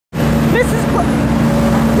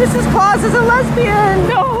Mrs. Claus is a lesbian!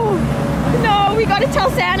 No! No, we gotta tell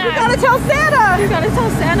Santa! We gotta tell Santa! We gotta tell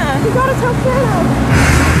Santa! We gotta tell Santa!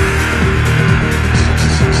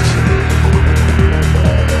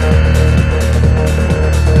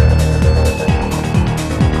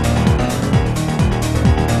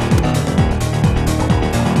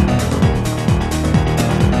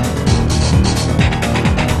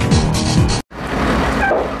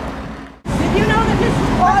 Did you know that Mrs.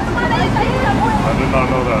 Claus is a lesbian? I did not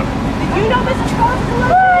know that. Did you know Mrs. Claus is a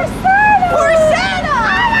lesbian? Poor Santa!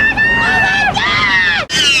 Oh my God!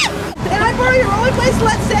 Can I borrow your rolling blades to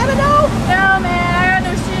let Santa know? No, man, I got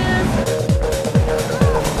no shoes.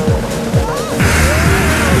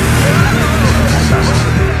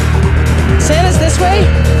 Santa's this way?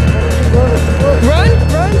 Run!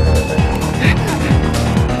 Run!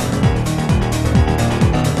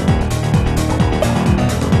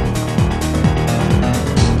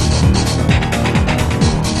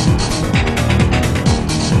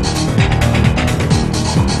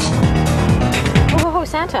 Oh,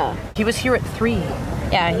 Santa. He was here at 3.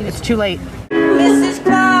 Yeah, he was. It's too late. Mrs.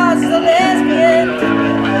 Claus is a lesbian.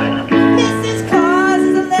 Mrs. Claus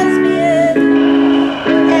is a lesbian.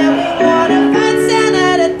 And we wanna find Santa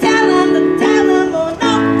to tell him, oh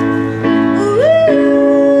no. Ooh,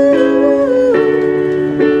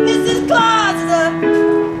 Mrs. Claus is a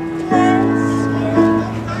lesbian.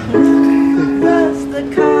 Plus the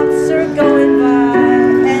cops are going by,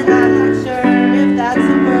 and I'm not sure if that's a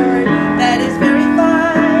word that is very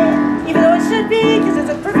fine, even though it should be, because it's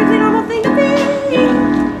a perfectly normal thing to be.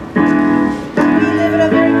 We live in a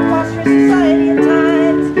very preposterous society at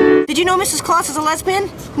times. Did you know Mrs. Claus is a lesbian,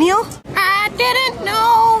 Neil? I didn't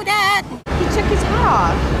know that. He took his hat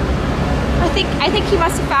off. I think he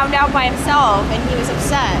must have found out by himself and he was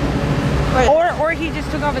upset. Or he just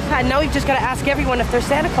took off his hat. Now we've just got to ask everyone if they're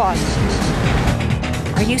Santa Claus.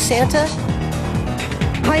 Are you Santa?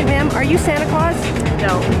 Hi, ma'am. Are you Santa Claus?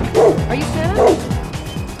 No. Are you Santa?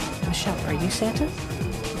 Michelle, are you Santa? No,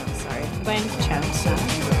 sorry. By any chance.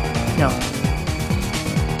 No.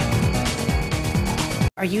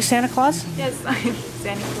 Are you Santa Claus? Yes, I'm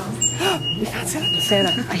Santa Claus. We found Santa.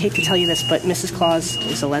 Santa, I hate to tell you this, but Mrs. Claus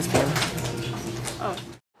is a lesbian. Oh.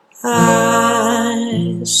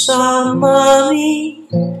 I saw Mommy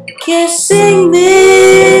kissing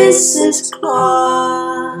Mrs.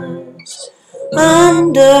 Claus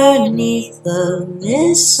underneath the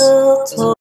mistletoe.